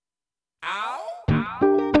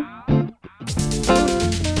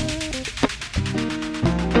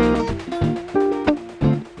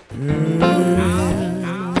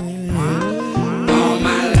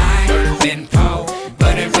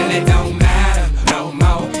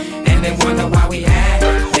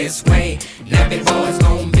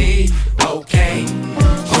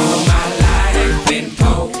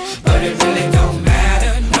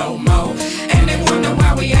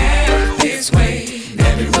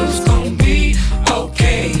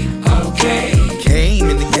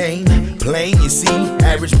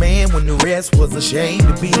past was a shame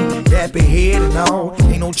to be nappy head and all.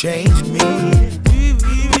 Ain't no change in me.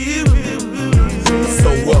 So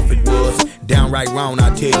rough it was, downright wrong, I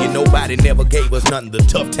tell you. Nobody never gave us nothing. The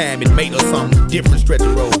tough time, it made us something different. Stretch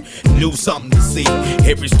of road, new something to see.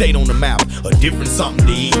 Every state on the map, a different something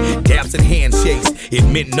to eat. Daps and handshakes, it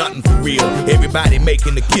meant nothing for real. Everybody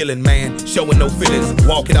making the killing, man, showing no feelings.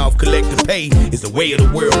 Walking off collective pay is the way of the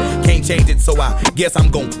world. Can't change it, so I guess I'm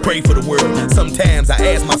gonna pray for the world. Sometimes I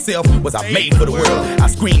ask myself, was I made for the world? I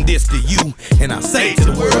scream this to you, and I say to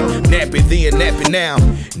the world, nappy then, nappy now,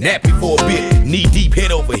 nappy for a bit. Knee deep,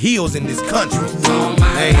 head over heels in this country. All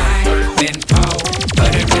my life been told,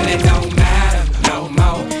 but it really don't matter no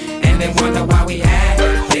more. And they wonder why we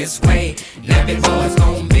act this way. Nappy boys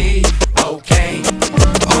gon' be okay.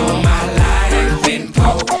 All my life been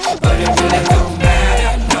told, but it really don't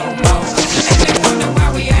matter no more. And they wonder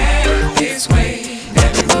why we act this way.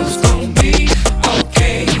 Nappy boys gon' be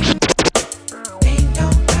okay. Ain't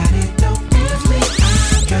nobody don't miss me.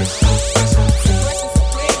 I'm just so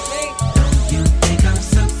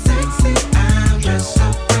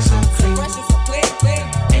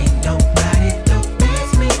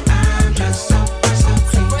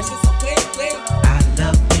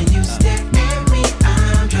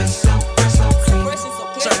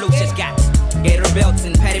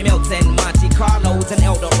and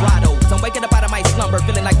Eldorados. I'm waking up out of my slumber,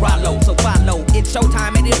 feeling like Rollo. So follow, it's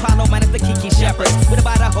showtime at the Apollo, minus the Kiki Shepherd. With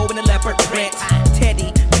about a hoe and a leopard print.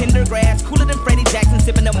 Teddy, Pendergrass, cooler than Freddie Jackson,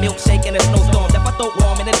 sipping a milkshake in a snowstorm. Left my throat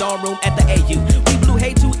warm in the dorm room at the AU. We blew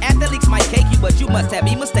hay to athletes might cake you, but you must have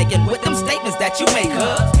been mistaken with them statements that you make,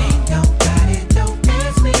 huh? Ain't nobody don't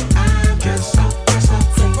miss me. I'm just so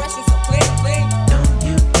fresh and so clean. Don't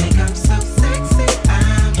you think I'm so sexy?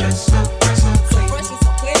 I'm just so fresh and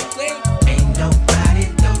so clean. Ain't nobody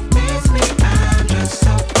don't miss me. I'm just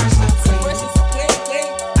so fresh and so clean.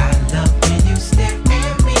 I love when you stare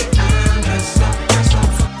at me. I'm just so fresh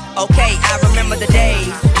and so clean. Okay, I remember the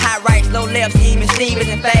days. High rights, low left, scheming, Stevens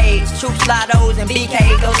and fades. Troop slidos and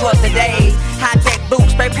BKs, those was the days. High-tech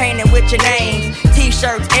boots, spray painted with your names.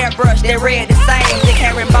 T-shirts, airbrush, they read the same. They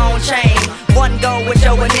carry bone chain. One go with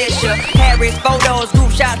your initial. Harry's photos,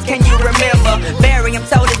 group shots, can you remember? Barry, I'm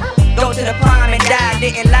told this go to the prime and die.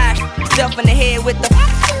 Didn't lie, self in the head with the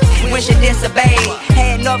when she disobeyed.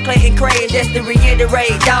 Had North Clayton craze, just to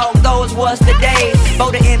reiterate. Dog, those was the days.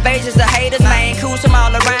 Voter invasions of haters, man. Crews from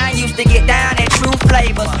all around used to get down in true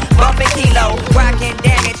flavors. Bumping kilo, rockin'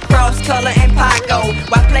 damage, cross color and Paco.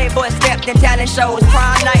 While Playboy stepped in talent shows,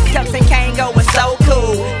 prom night, Tux and Kango was so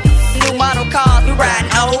cool. New model cars, we riding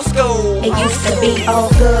old school. It used to be all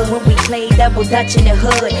good when we played double dutch in the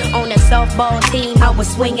hood. On a softball team, I was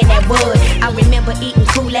swinging that wood. I remember eating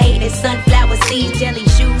Kool-Aid and sunflower seeds, jelly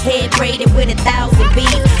shoes, head braided with 1,000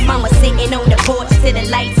 beads. Mama sitting on the porch till the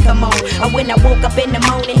lights come on. Or when I woke up in the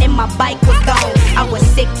morning and my bike was gone. I was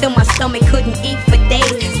sick to my stomach, couldn't eat for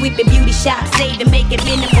days. Sweeping beauty shops, saving, making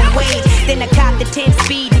minimum wage. Then I copped the 10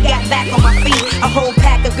 speed and got back on my feet. A whole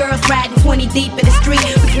pack of girls riding 20 deep in the street.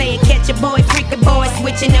 We playing catch a boy, freak a boy,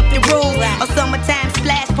 switching up the rules. A summertime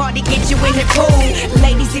splash party, get you in the pool.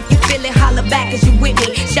 Ladies, if you feel it, holler back as you with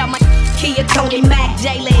me. Shout my Kia, Tony, Mac,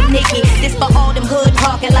 Jayla, and Nikki. This for all them hood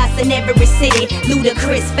parking lots in every city.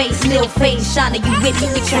 Ludacris face, Lil Face, Shauna, you with me?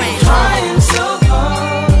 We trying so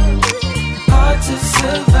hard to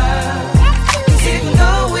survive. 'Cause even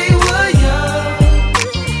though we were young,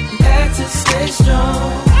 we had to stay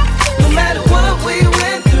strong. No matter what we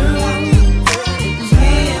went through, it was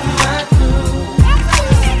me and my crew.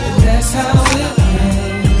 And that's how it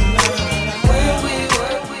went. When we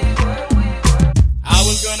were. I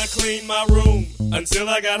was gonna clean my room until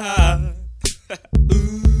I got high.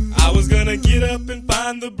 I was gonna get up and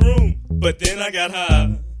find the broom, but then I got high.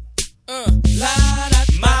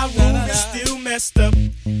 My room is still messed up,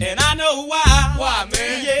 and I know why. Why,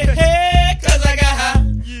 man? Yeah, 'cause I got high.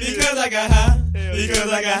 Because I got high.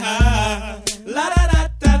 Because I got high. La da da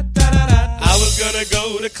da da da da. I was gonna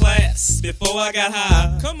go to class before I got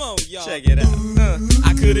high. Come on, y'all. Check it out.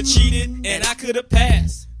 I could've cheated and I could've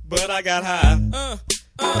passed, but I got high.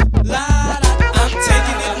 La da. I'm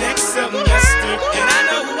taking it next semester, and I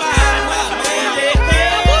know why. Why, man? Yeah,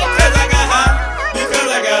 'cause I got high. Because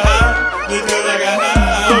I got high. Because I got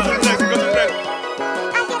high. Go to the next.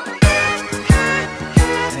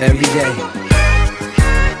 Every day,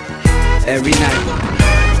 every night,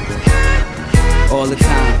 all the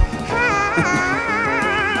time.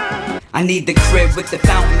 I need the crib with the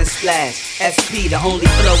fountain and splash. SP, the only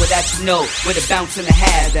flow that you know, with a bounce and a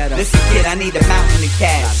half. Listen, kid, I need a mountain of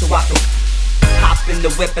cash so I can hop spin the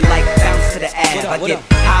whip and like bounce to the ab. I get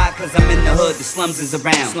high cause I'm in the hood, the slums is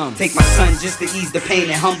around. Take my son just to ease the pain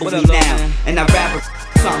and humble me now. And I rap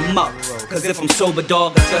something up, cause if I'm sober,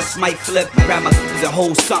 dog, I just might flip. Grab my and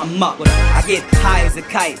hold something up. I get high as a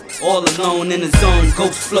kite, all alone in the zone.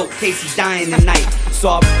 Ghost float, Casey dying tonight. So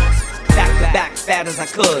I back to back, fat as I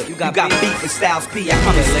could. You got beef with Styles P, I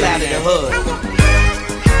come and splatter the hood.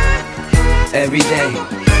 Every day,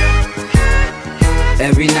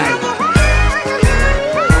 every night,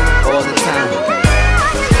 all the time.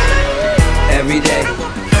 Every day,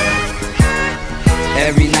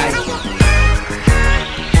 every night,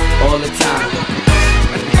 all the time.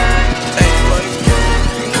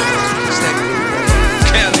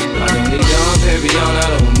 I don't need Dom Perignon, I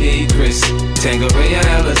don't need Chris Tanqueray,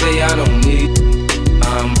 Alizé, I don't need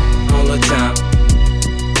all the time.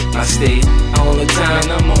 I stay all the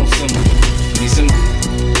time, I'm on some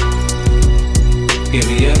give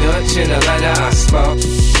me a Dutch and a lighter, I spark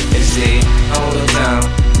and stay all the time.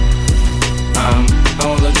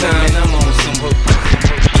 All the time, I'm on some hook.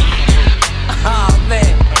 Oh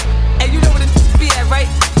man, hey, you know where the be at, right?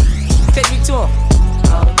 Take me to him.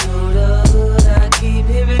 All through the hood, I keep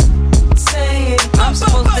hearing saying I'm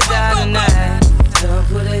supposed to die tonight. Don't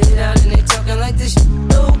put a hit out and they talking like this shit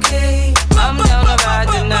okay. I'm down to ride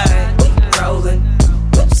tonight. Rolling,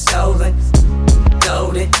 whips stolen,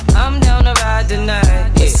 loaded. I'm down to ride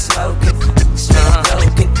tonight. Yeah, smoking,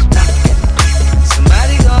 smoking.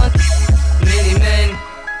 Somebody gone, many men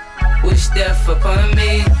wish death upon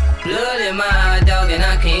me. Blood in my eye, dog, and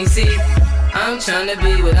I can't see. I'm trying to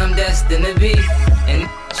be what I'm destined to be, and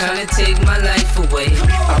trying to take my life away.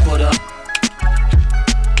 I put up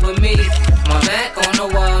with me, my back on the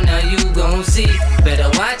wall, now you gon' see. Better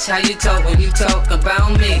watch how you talk when you talk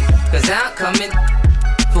about me, cause I'll come in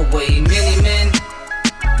for way many men.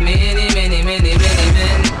 Many men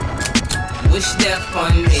wish death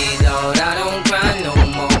on me, Lord. I don't cry no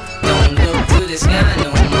more. Don't look to the sky no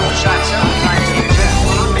more. Shots up like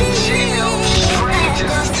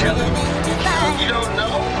strangers telling me you don't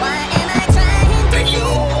know. Make your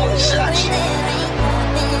own shots.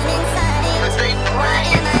 But they pray.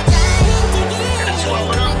 That's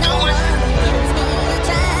what I'm doing.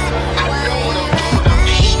 I know what I'm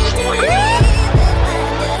doing.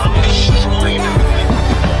 I'm destroying them.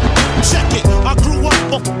 Check it, I grew up,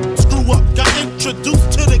 screw up. Got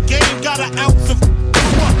introduced to the game, got an ounce of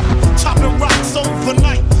chopping rocks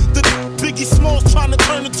overnight. The Biggie Smalls trying to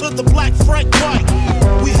turn into the Black Frank White.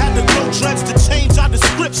 We had to grow dreads to change our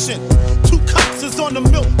description. 2 cups is on the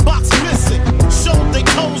milk box missing. Showed they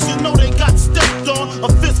toes, you know they got stepped on. A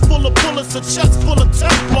fist full of bullets, a chest full of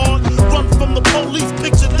Teflon. Run from the police,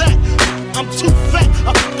 picture that. I'm too fat,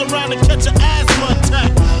 I fuck around and catch an asthma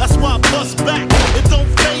attack. That's why I bust back, it don't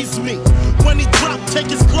faze me. When he drop, take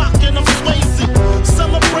his Glock and I'm Swayze.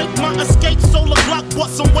 Celebrate my escape, solar Glock,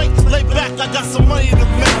 bust some weight. Lay back, I got some money to make,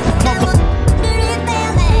 motherfucker.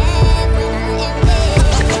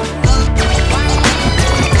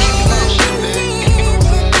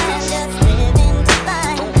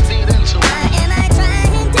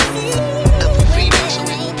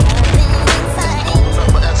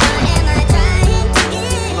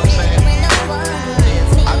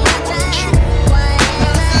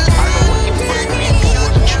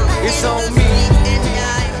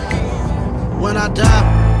 When I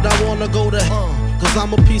die, I wanna go to hell. Cause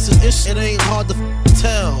I'm a piece of ish, it ain't hard to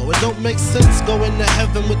tell. It don't make sense going to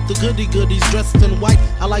heaven with the goodies dressed in white.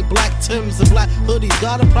 I like black Timbs and black hoodies.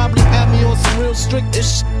 Gotta probably have me on some real strict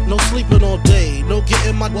ish. No sleeping all day, no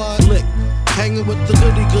getting my lick. Hanging with the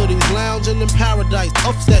goodies, lounging in paradise.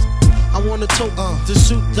 Upset, I wanna tote to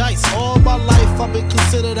shoot dice. All my life I've been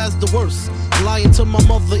considered as the worst. Lying to my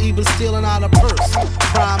mother, even stealing out her purse.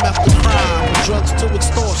 Crime after crime, drugs to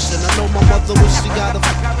extortion. I know my mother wish she got a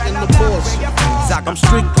in the Porsche. I'm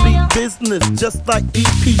strictly business, just like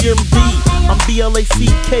EPMD. I'm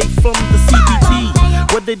BLACK from the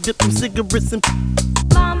CBT, where they dip them cigarettes and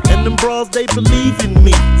them bras, they believe in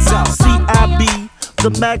me. CIB, the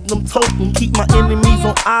Magnum totem, keep my enemies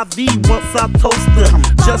on IV once I toast them.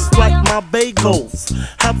 Just like my bagels,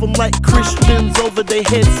 have them like Christians over their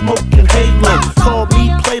head smoking halo. Call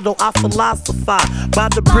me Plato, I philosophize by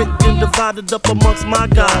the brick and divided up amongst my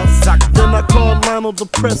guys. Then I call Lionel to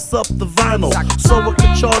press up the vinyl, so I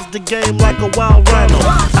could charge the game like a wild rhino.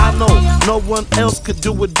 I know no one else could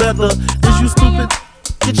do it better. Is you stupid?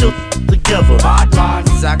 Get your together. Bad man,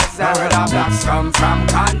 where the blacks come from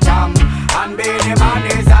Canton, and Beenie Man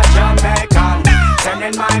is a Jamaican,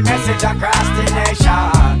 sending my message across the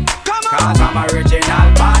nation. Cause I'm original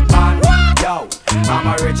bad man. Yo, I'm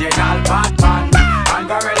original bad man. And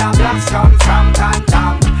Gorilla Blacks come from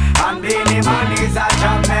Canton, and Beenie Man is a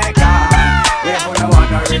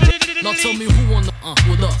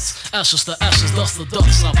Ashes to ashes, dust to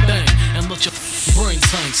dust, I bang and let your brains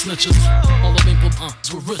hang. Snitches, all the people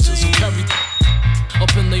with riches who carry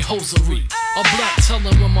up in they hosiery. A black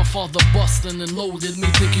telling when my father bustin' and loaded me,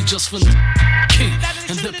 think he just finna key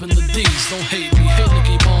and dip in the D's. Don't hate me, hate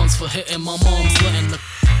Nicky Barnes for hitting my mom's letting the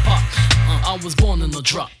pop. I was born in the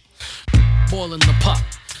drop, boiling the pot.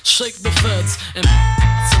 Shake the feds and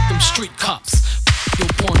set them street cops. Your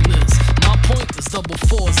point is, my point is double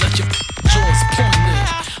fours at your jaws pointed.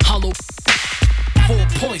 Hollow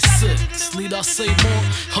 4.6. Need I say more,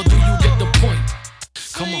 or do you get the point?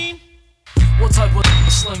 Come on. What type of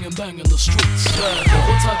slang and bang in the streets?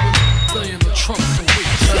 What type of stay in the trunk for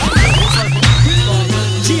weeks? What type of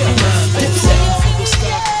for the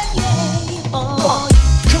sky?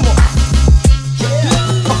 Come on.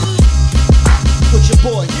 With your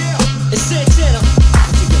boy, it's Santana.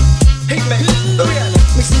 Hey man,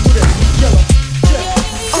 mix it with it, killer.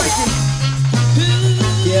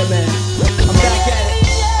 Yeah man, I'm back at it.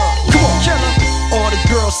 Come on, killer. All the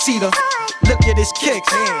girls see the. Look at his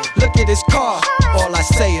kicks, look at his car. All I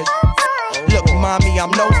say is, look, mommy,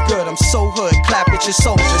 I'm no good. I'm so hood. Clap at your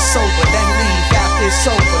soldier, sober, then leave after it's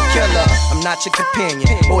over. Killer, I'm not your companion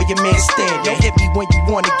or your man stand. Don't hit me when you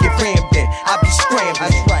wanna get rammed in. I be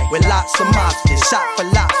scrambling with lots of mobsters, shot for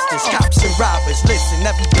lobsters, cops and robbers. Listen,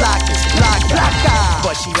 every block is block.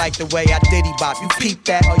 But she like the way I diddy bop. You peep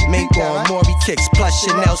that? Mink on Maury kicks plus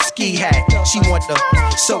Chanel ski hat. She want the,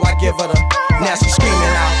 so I give her the. Now she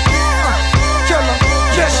screaming out.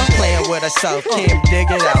 Yeah, she playing with herself, can't dig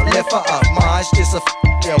it out. Lift her up, Mars just a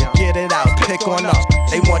yo, get it out, pick on up.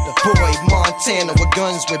 They want the boy Montana with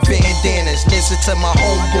guns with bandanas. Listen to my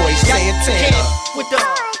homeboy Santana. With the,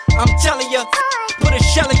 I'm telling ya, put a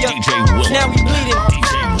shell in ya. Now we bleeding,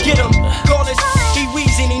 get him, call this, he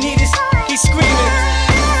wheezing, he need us, he screaming.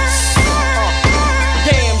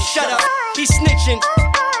 Damn, shut up, he snitching,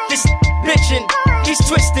 this bitching, he's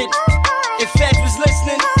twisted. If Fed was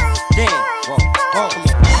listening, damn.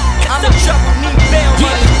 I'm in trouble, need bail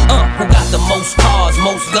money. Who got the most cars,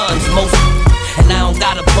 most guns, most. And I don't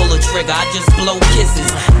gotta pull a trigger, I just blow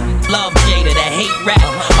kisses. Love Jada that hate rap.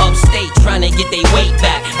 Upstate trying to get they weight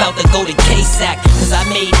back. About to go to K-Sac, cause I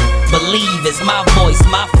made believe it's my voice,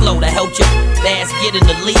 my flow to help your ass get in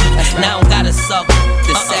the lead. Now I don't gotta suck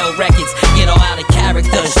to sell records. Get all out of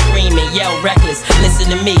character and scream and yell reckless.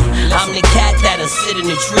 Listen to me, I'm the cat that'll sit in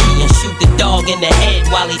the tree and shoot the dog in the head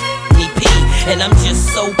while he pee. And I'm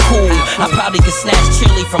just so cool, I probably could snatch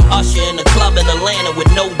chili from Usher in the club in Atlanta with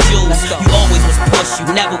no jewels. You always was push, you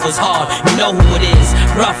never was hard. You know who it is,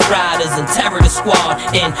 Rough Riders and Terror the Squad.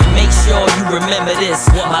 And make sure you remember this,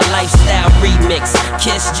 my lifestyle remix.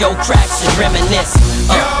 Kiss Joe Cracks and reminisce.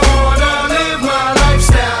 Y'all wanna live my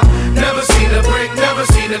lifestyle. Never seen a brick, never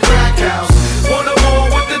seen a crack house. Wanna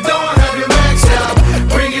war with the dawn, have your max out.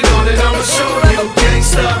 Bring it on and I'ma show you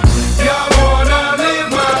gangsta. Y'all wanna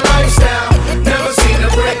live my lifestyle. Never seen a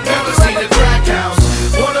brick, never seen a crack house.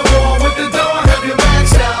 Wanna war with the dawn, have your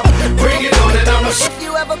max out. Bring it on and I'ma show you. If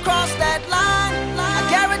you ever cross that line, I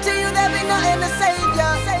guarantee you there'll be nothing to save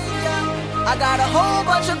ya. I got a whole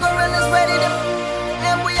bunch of gorillas ready to,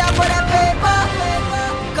 and we out for that paper.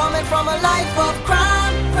 Coming from a life of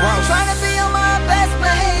crime, trying to be on my best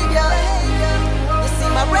behavior. You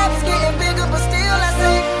see my raps getting bigger, but still I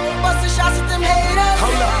say busting shots at them haters.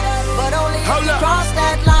 But only if you cross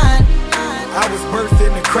that line. I was birthed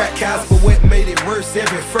in the crack house, but what made it worse?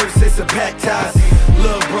 Every first it's a pack ties.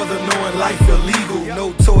 Little brother knowing life illegal.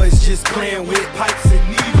 No toys, just playing with pipes and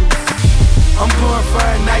needles. I'm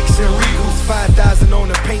glorifying Nikes and Regals. 5,000 on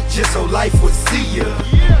the paint just so life would see ya.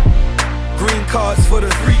 Green cards for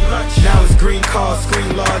the free lunch. Now it's green cards,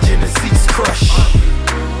 screen large and the seats crush.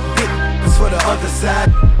 Big for the other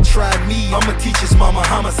side. Try me, I'ma teach his mama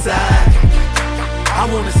homicide. I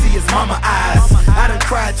wanna see his mama eyes. I done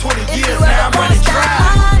cried 20 years, now I'm running dry.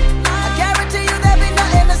 I guarantee you there'll be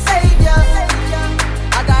nothing to save ya.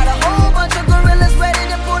 I got a whole bunch of gorillas ready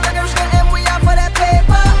to pull the trigger, and we out for that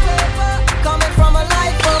paper. Coming from a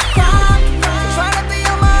life of crime, trying to be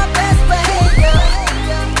on my best behavior.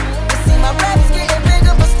 You see my raps getting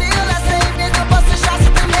bigger, but still I say nigga busting shots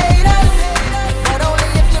at them haters. But only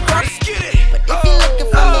if you cross. But if you looking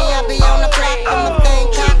for me, I'll be on the block. I'm a thing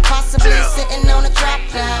cop, possibly sitting on a trap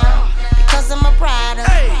now. Because I'm a rider.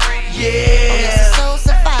 Yeah. Oh, yes, a soul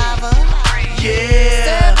survivor. Yeah.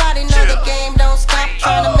 So everybody know the game don't stop.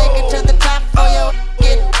 Trying to make it to the top for your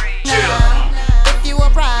get now. If you a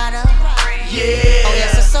rider. Yeah. Oh,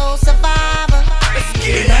 yes, a soul survivor.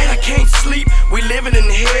 Tonight I can't sleep, we living in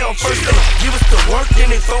hell. First they give us the work, then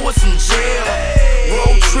they throw us in jail.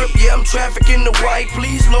 Road trip, yeah, I'm trafficking the white.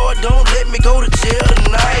 Please, Lord, don't let me go to jail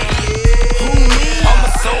tonight. Who me? I'm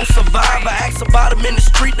a soul survivor. Ask about him in the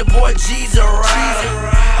street, the boy G's a rider.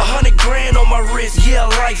 100 grand on my wrist, yeah,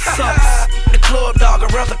 life sucks. The club dog,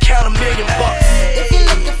 I'd rather count $1 million bucks. If you're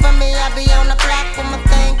looking for me, I'll be on the block with my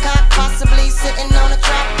thing cocked, possibly sitting on a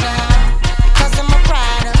track now. Because I'm a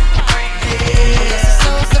rider. Yeah. It's a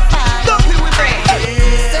soul survivor.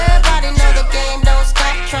 Everybody know the game don't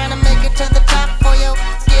stop. Trying to make it to the top for you.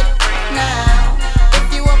 Get now.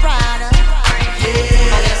 If you a rider.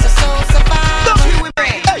 Yeah. It's a soul survivor.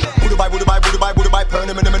 Budubai, burn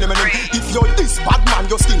him. If you're this bad man,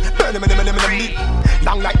 you're still burn him.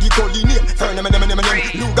 Long like the goalie name, burn him.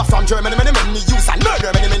 Luga from Germany, me use and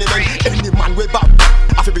murder him. Any man way back,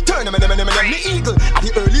 I feel return him. Me eagle at the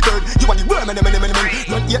early bird, you want the worm.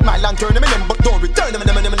 Run 8 mile and turn him, but don't return him.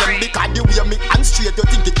 Because the way me and straight, you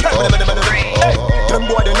think it turn him. Hey, them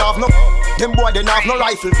boy they have no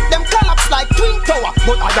rifle. Them collapse like Twin Tower,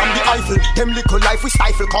 but I am the Eiffel. Them little life we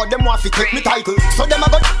stifle, cause them want to take me title. So them a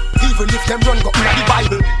go, even if them run go in the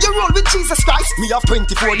Bible. You roll with Jesus Christ, me have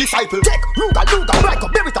 24 disciples. Take Ruga, Brico,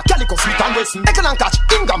 Berita, Calico, Smith and Wesson, Ekel and Catch,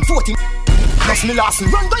 Ingham, 14. Plus me last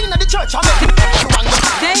run down in the church and make it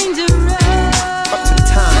dangerous. Up to the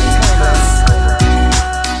time.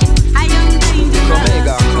 I am dangerous.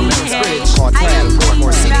 Omega, Spirit, Cartel,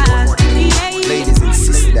 Portmore City. Ladies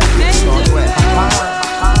insist that it's not well.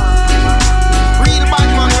 Real bad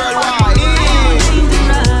man worldwide.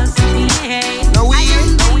 No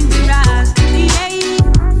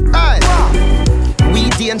we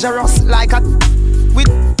dangerous like a with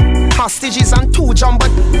hostages and 2 jumbo.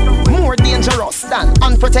 More dangerous than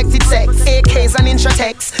unprotected sex. AKs and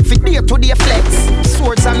Intratex, fit day to day flex.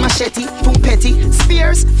 Swords and machete, too petty.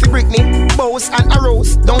 Spears, fi brick me. Bows and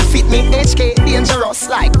arrows, don't fit me. HK dangerous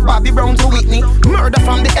like Bobby Brown to Whitney. Murder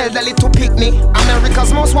from the elderly to pick me.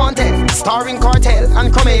 America's Most Wanted, starring Cartel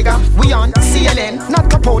and Omega. We on CNN, not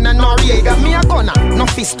Capone and Noriega. Me a gunner, no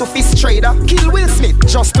fist to fist trader. Kill Will Smith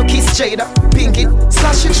just to kiss Jada. Pink it,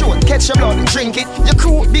 slash your throat, catch your blood, drink it. Your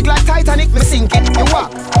crew big like Titanic, me sink it. You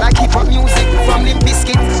walk like hip hop music from Limp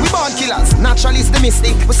Bizkit. We born killers, natural is the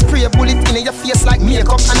mystic. We spray a bullet in your face like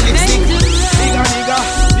makeup and lipstick. Bigger nigga.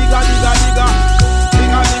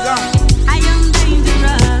 I am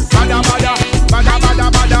dangerous. Bada.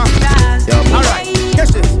 Alright,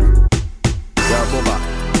 catch this. Yo, Bubba.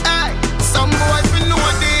 Hey, some boy we know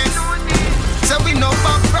this. So we know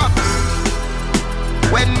back rap.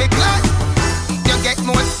 When me glad, you get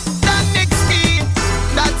more than 16.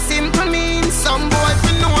 That simple means some boy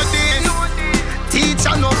we know this.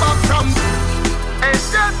 Teacher know back from.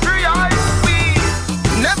 It's just 3 eyes. We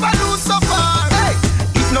never lose so far. Hey,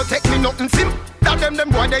 it no take me nothing simple. That them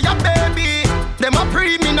boy they a baby. Them a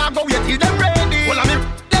pre me now go wait till them ready. Well I mean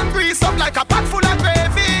them grease up like a pot full of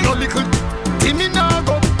gravy. No little Timmy now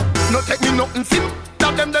go. No take me nothing simple.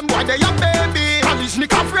 That them boy they a baby. Polish me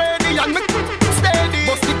calf ready and me steady.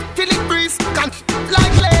 Bust it till it grease can't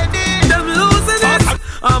like lady. Them losing it.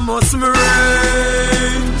 I must me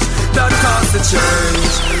range. That cause the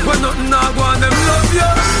change. When nothing I go on them love you.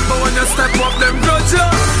 But when you step up them grudge you.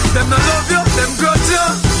 Them not love you, them grudge you.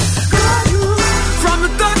 From the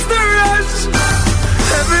dust to rush,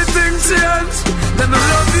 everything changed. Them I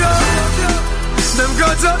love you. Them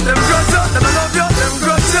grudge you, them grudge you. Them I love you, them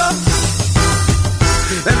grudge you.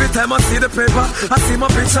 Every time I see the paper, I see my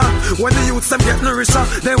picture. When the youths them getting richer,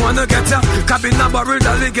 they wanna get ya. Cabin a barrel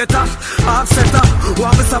alligator, offsetter.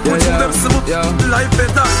 Want me to put them smooth, life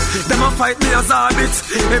better. Them a fight me as a habit.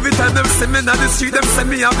 Every time them see me in the street, them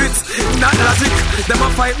send me a bit. Not logic, them a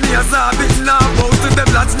fight me as a habit. Now bow to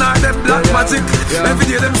them lads, now them black magic. Every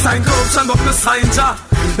day them sign corruption, but me sign ja.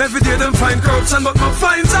 Every day them find corruption, but me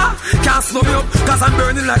find ja. Can't slow me up, cause I'm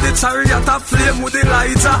burning like the chariot of flame with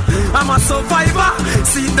Elijah. I'm a survivor.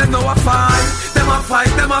 See them now a fight, them a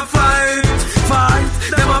fight, them a fight, fight,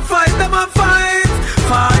 them a fight, them a fight,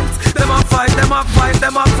 fight, them a fight, them a fight,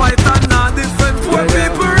 them a fight, and not different poor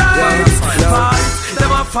people right. Fight,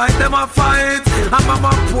 them a fight, them a fight. I'm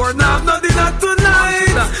a poor now, no dinner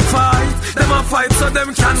tonight. Fight, them a fight, so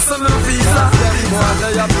them cancel my visa.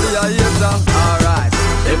 Alright,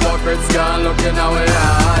 hypocrites can't look in our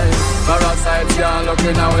eye. Parasites can't look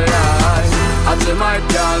in our eye. Ajimite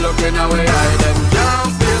can't look in our eye. Them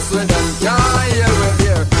can't face with them, can't hear with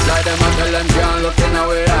here. Like them and tell them can't look in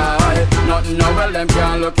our eye. Nothing no well, them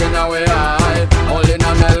can't look in our eye. All in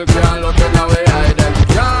a milk can't look in our eye. Them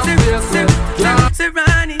can't face with can't.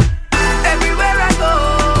 Serrani, everywhere I go,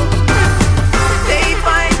 they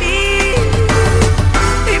find me.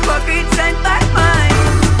 Hypocrites and bad minds.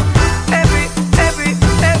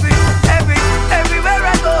 Everywhere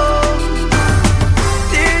I go,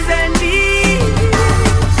 there's envy,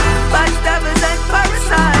 backstabbers and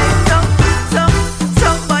parasites. So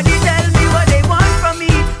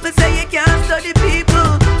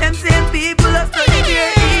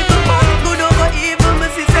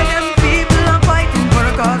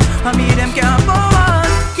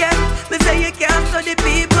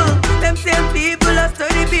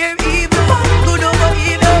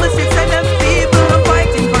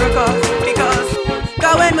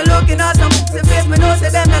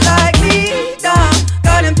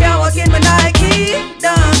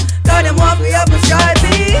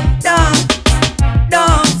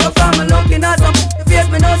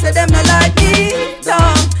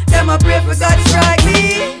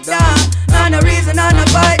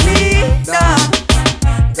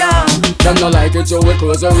Them no like it, so we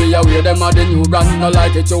close away. Wear them are the new brand. No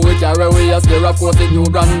like it, so we carry away. Scare of course the new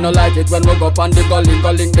brand. No like it when we go on the gully,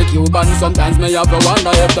 link the Cuban. Sometimes me have to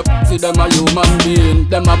wonder if the see them a human being.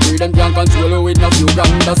 Them a free, them can't control it with no few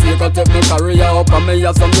grand. The snake take me career up and me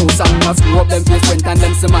have some new song. I screw up them face went and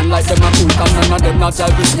them see man like them a cool can. None of them not try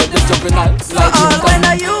to save the jumping out like all when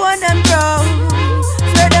are you and them bro?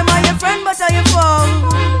 Swear them are your friend but are your foe.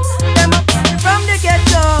 Them a from the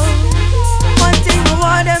ghetto. One thing we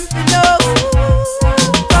want them to know.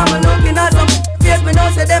 From a looking at some face, me know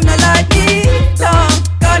say them not like me. Down,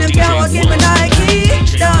 God them can't walk in my Nike.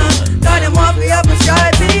 Down, God them want me up my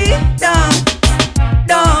stripey. Down,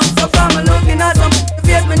 down. So from a looking at some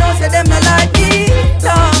face, me know say them not like me.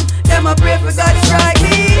 Down, them a pray for God to strike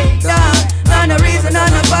me. Down, and the reason I'm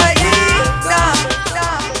not fight me. Down,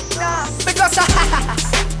 down, down. Because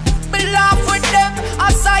me laugh with them.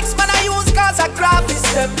 I size man I use cause I graphish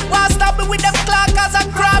them. Won't stop me with them clock cause I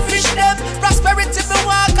crawfish them. Prosperity me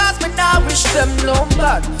want cause me now wish them no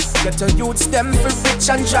bad. Get a youths them for rich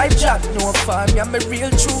and drive jack. No fun, yeah me real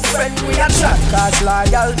true friend we a chat. Cause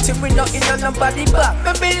loyalty we not in on nobody back.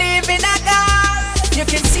 Me believe in a God. You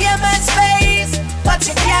can see a man's face, but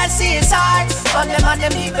you can't see his heart. On them and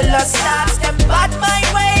them evil starts, them bad mind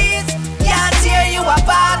ways can't tear you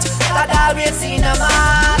apart. God always in a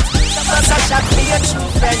man. Bust a shot for your true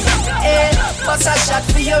friend, eh? Bust a shot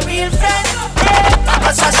for your real friend, eh?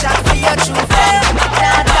 Bust a shot for your true friend.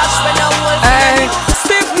 Nah, dash when I hold friend.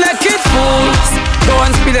 Stiff-necked fools, go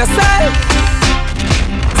and speed yourself.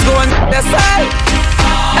 Go and yourself.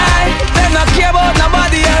 Hey, they not care about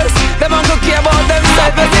nobody else. They want to care about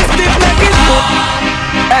themselves. But this stiff-necked fool.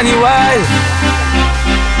 Anyway,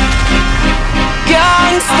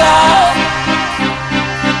 gangsta.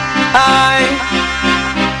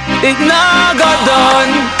 It now got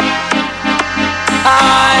done.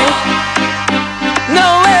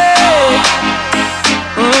 No way.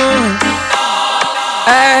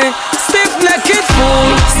 Hey, stiff-necked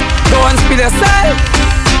fools, go and speed yourself.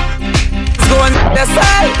 Go and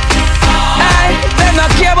yourself. Hey, they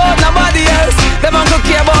not care about nobody else. They want to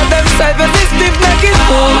care about themselves. But these stiff-necked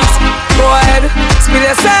fools, go ahead, speed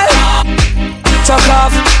yourself. Chuck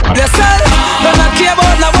off yourself. They not care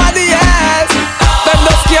about nobody else. Them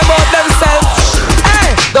just care about themselves.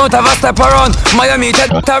 Hey, don't have a step around. Miami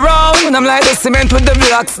get around. I'm like the cement with the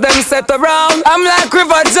blocks, them set around. I'm like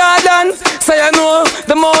River Jordan. So you know,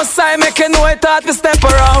 the most I make you know it hard to step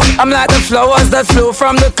around. I'm like the flowers that flow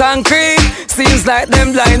from the concrete. Seems like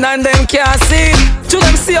them blind and them can't see. To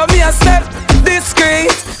them see how me a step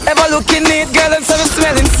discreet. Ever looking neat, girl, and so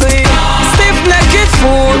smelling sweet. Stiff-necked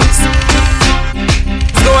fools,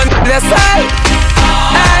 go and yourself.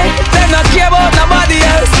 Hey, they not care about nobody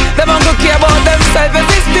else. They want to care about themselves. And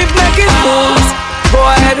these stiff-necked fools, go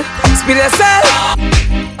ahead, speed yourself.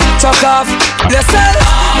 Chuck off yourself.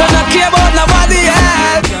 They not care about nobody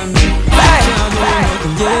else.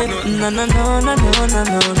 Hey, no, no, no, no, no, no,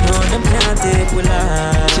 no, no. Them can't take we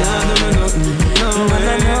life. No, no,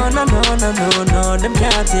 no, no, no, no, no, no. Them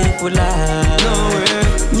can't take we life. No way.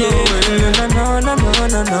 No, no, no, no,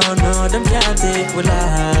 no, no, no. Them can't take we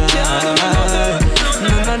life. No,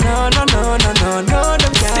 no, no, no, no, no, no.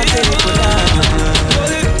 Them can't take we life.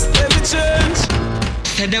 Every change.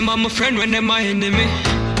 Say them are my friend when them my enemy.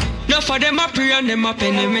 No for them I pray and them a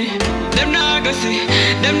penny me. Them nah go see,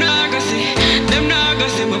 them nah go see, them nah go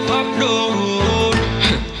see me pop down.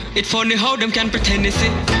 It's funny how them can pretend to see.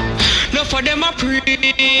 No for them I pray,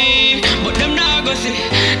 but them nah go see,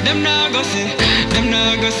 them nah go see, them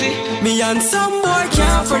nah go see. Me and some boy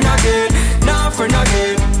can't friend again, nah friend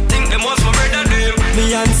again. Think them was my brother them.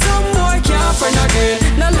 Me and some boy can't friend again,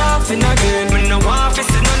 nah laughing again. Me no want to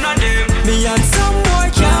see none of them. Me and some boy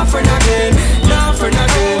can't friend again, nah friend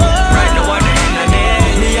again. Right now I'm in a day.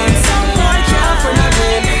 Me and some boy can't friend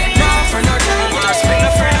again, nah friend again. Worse been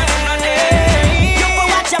a friend in a day. You go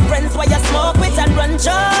watch your friends while you smoke with and run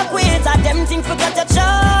joke with. I them things forgot your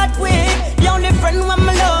shot with. The only friend when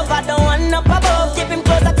my love, I don't want up above. Keep him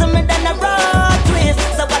closer to me than a rock twist.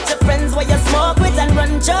 So watch your friends while you smoke with and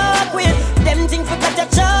run joke with. Them things forgot your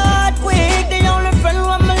shot with. The only friend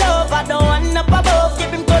when my love, I don't want up above.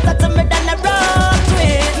 Keep him closer to me than a rock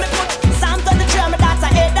twist. Me put Psalms on the drum, that's a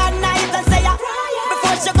head at night and say ya.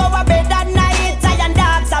 Before she go to bed at night, I and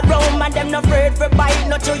dogs are roam and them no afraid for bite.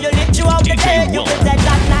 Not you, you lift you out the bed, you get dead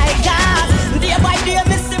that night, cause day by day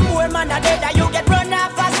missing more man a dead. And you get run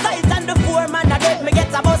off a sight and the poor man a dead. Me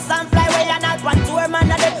get a bus and fly away and not one tour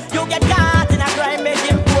man a dead. You get caught in a crime, make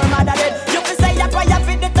him poor man a dead. You can say you try to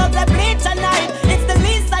feed the thugs a bleach a night. It's the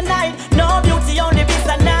least a night, no beauty only beast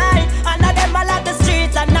a night. And them all at the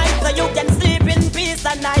streets at night, so you can sleep in peace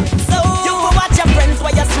at night. So you go watch your friends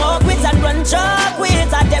while you smoke with and run chalk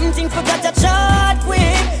with. I them thing forgot your chart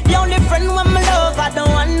with. The only friend when me love, I don't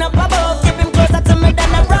want up above. Keep him closer to me than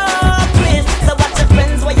a rock with. So watch your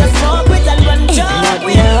friends where you smoke with and run chalk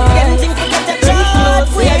with. Them thing forgot your chart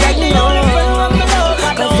with. The only friend when me love,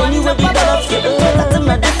 I don't want up above. Keep him closer to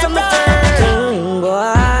me than a rock.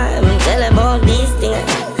 Boy, I'm telling about these things.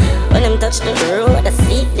 When them touch the road, I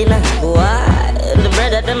see dinner. Boy, the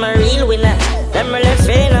brother them a real winner. Them really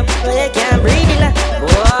train up, but they can't breathe in.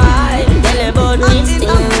 Boy, tell you about these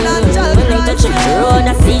things. When them touch the road,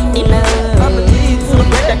 I see dinner. The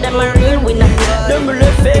brother them a real winner. Them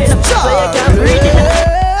really train up, but they can't breathe in.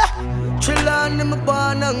 Chill on them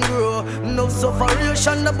born and grow. No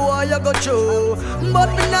sufferation the boy you go through. But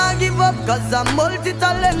me nah give up cause I'm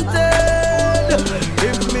multi-talented.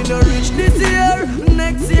 If me no reach this year,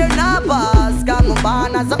 next year nah pass. Cause me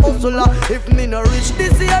born as a hustler. If me no reach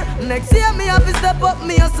this year, next year me have to step up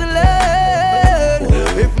me hustling.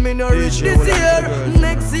 If me no reach this year,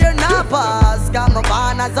 next year nah pass. Cause me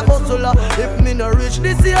born as a hustler. If me no reach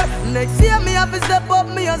this year, next year me have to step up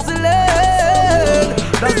me hustling.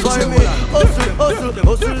 That's why me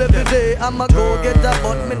hustle every day. I'ma go get a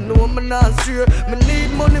but me know me not straight. Me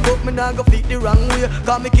need money but me not go feed the wrong way.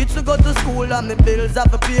 Cause me kids to go to school and me bills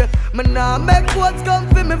have to pay. Me nah make what's come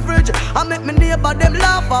for me fridge. I make me neighbor them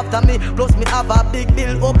laugh after me. Plus me have a big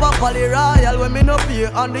bill up a Poly Royal when me no pay.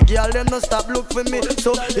 And the girl them no stop look for me.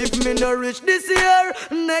 So if me no reach this year,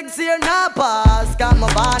 next year nah pass. Cause me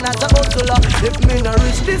born as a hustler. If me no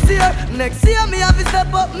reach this year, next year me have to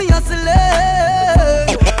step up me hustling.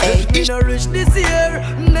 If me no reach this year,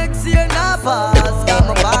 next year nah pass. Cause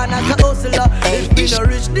me born as a hustler. If me no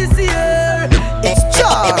reach this year, it's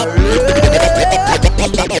Charlie.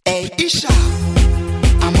 Hey, Isha,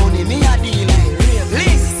 I'm money me a deal with.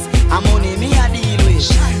 Liz, I'm money me a deal with.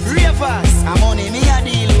 Ravers, I'm money me a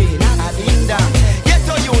deal with. I been down. Get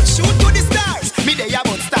to you, shoot to the stars. Me they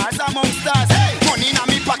about stars among stars. Hey, money in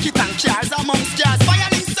me pocket and cars amongst cars.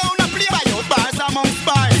 Violin sound a play by out bars amongst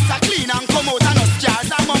bars. It's a clean and come out and us cars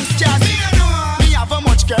amongst cars. Me have a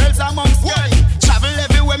much girls amongst girls. Travel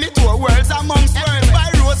everywhere me tour worlds amongst worlds. Buy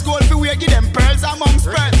rose gold for we give them pearls amongst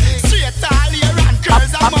pearls. Straight all here and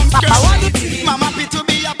curls amongst girls. Mama happy to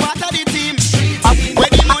be a part of the team. Where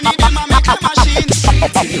the money them a make a machine.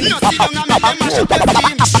 No sit down and make them mash up your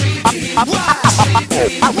team.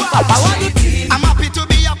 I'm happy to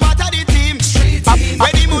be a part of the team.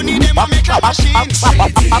 Where the money them a make a machine.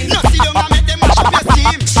 No sit down and make them mash up your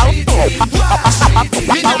team.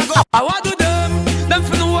 Me nah go. I want to them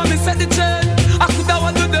for no one me set the trend. I could have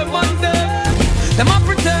want to them one day. Them a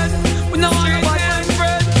pretend we no want nobody and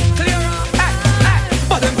friend. Clear up,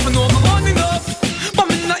 but them for no me money enough. But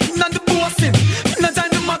me not in on the bossing. Me not join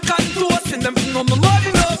them a cantossing. Them for no me money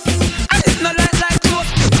enough. And it's not like close.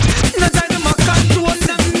 Me not join them a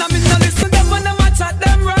cantossing. Me not listen them when them a chat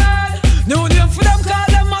them red. New name for them call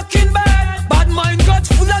them a kin bad. Bad mind got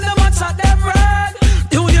full and them a chat them red.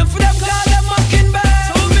 New name for them call them a kin bad.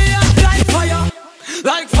 So me a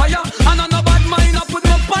like fire, and on a bad mind I put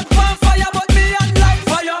my pot on fire, but me and like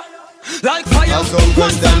fire. I'll come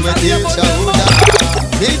question with you, Shahuda.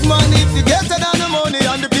 Big money if you get it on the money,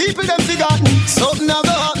 and the people them forgotten. Something never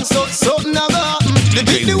happen, something never happen. The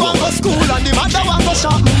big the one for school and the mother one for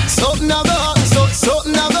shop. Something never happen,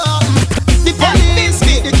 something never happen. The police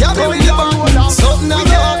beat the cabin with the roll. Something never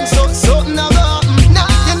happen, something never happen. Nah,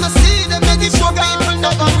 you no see them make the poor people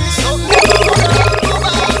never win. Something never happen.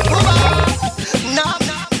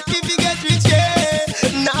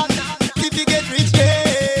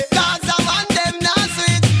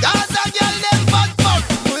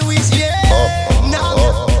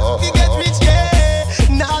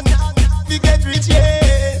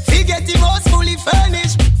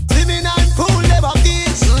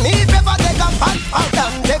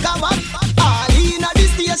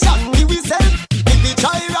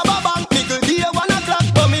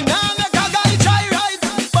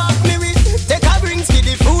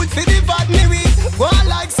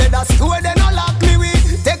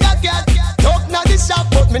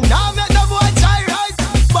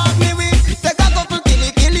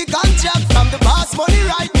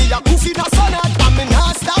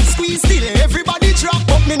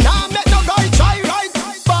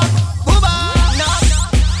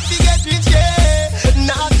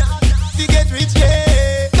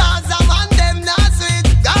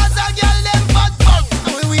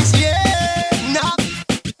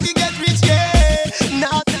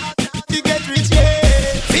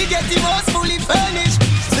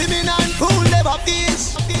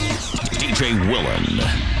 DJ Willen.